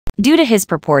due to his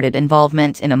purported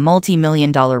involvement in a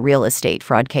multi-million-dollar real estate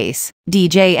fraud case.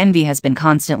 DJ Envy has been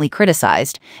constantly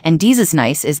criticized, and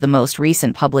Desus is the most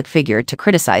recent public figure to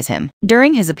criticize him.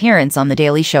 During his appearance on The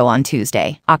Daily Show on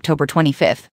Tuesday, October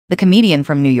 25th, the comedian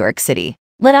from New York City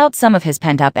let out some of his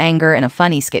pent-up anger in a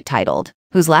funny skit titled,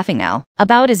 "Who's Laughing Now?"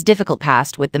 about his difficult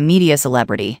past with the media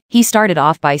celebrity. He started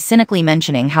off by cynically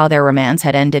mentioning how their romance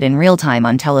had ended in real time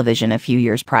on television a few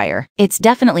years prior. "It's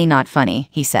definitely not funny,"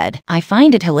 he said. "I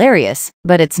find it hilarious,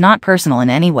 but it's not personal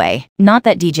in any way." Not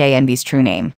that DJ Envy's true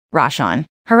name, Roshan,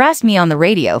 harassed me on the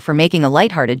radio for making a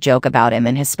lighthearted joke about him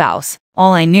and his spouse.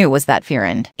 All I knew was that fear,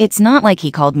 and it's not like he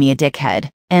called me a dickhead,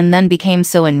 and then became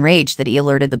so enraged that he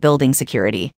alerted the building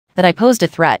security that I posed a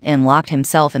threat and locked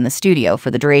himself in the studio for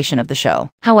the duration of the show.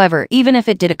 However, even if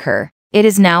it did occur, it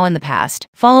is now in the past.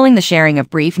 Following the sharing of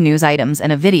brief news items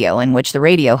and a video in which the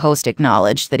radio host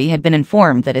acknowledged that he had been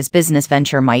informed that his business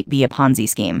venture might be a Ponzi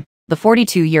scheme, the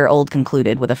 42-year-old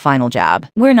concluded with a final jab.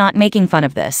 "We're not making fun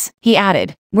of this," he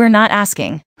added. "We're not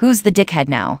asking, who's the dickhead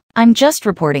now? I'm just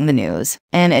reporting the news.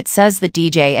 And it says that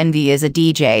DJ Envy is a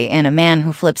DJ and a man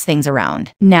who flips things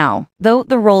around." Now, though,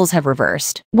 the roles have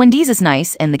reversed. When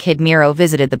Desus and the kid Miro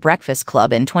visited the Breakfast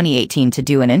Club in 2018 to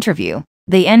do an interview,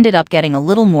 they ended up getting a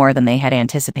little more than they had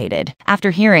anticipated.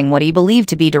 After hearing what he believed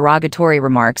to be derogatory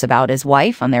remarks about his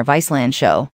wife on their Viceland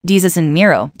show, Desus and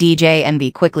Miro, DJ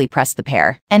Envy quickly pressed the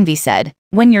pair. Envy said,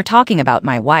 "When you're talking about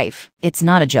my wife, it's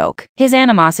not a joke." His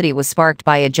animosity was sparked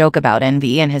by a joke about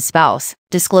Envy and his spouse,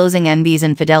 disclosing Envy's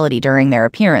infidelity during their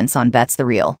appearance on Bet's The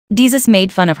Real. Desus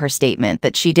made fun of her statement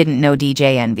that she didn't know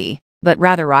DJ Envy, but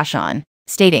rather Roshan,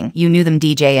 stating, "You knew them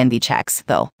DJ Envy checks,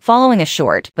 though." Following a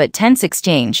short but tense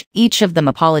exchange, each of them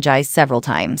apologized several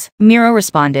times. Miro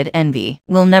responded, "Envy,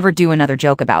 we'll never do another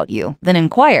joke about you," then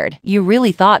inquired, "You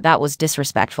really thought that was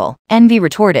disrespectful?" Envy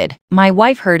retorted, "My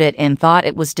wife heard it and thought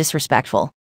it was disrespectful."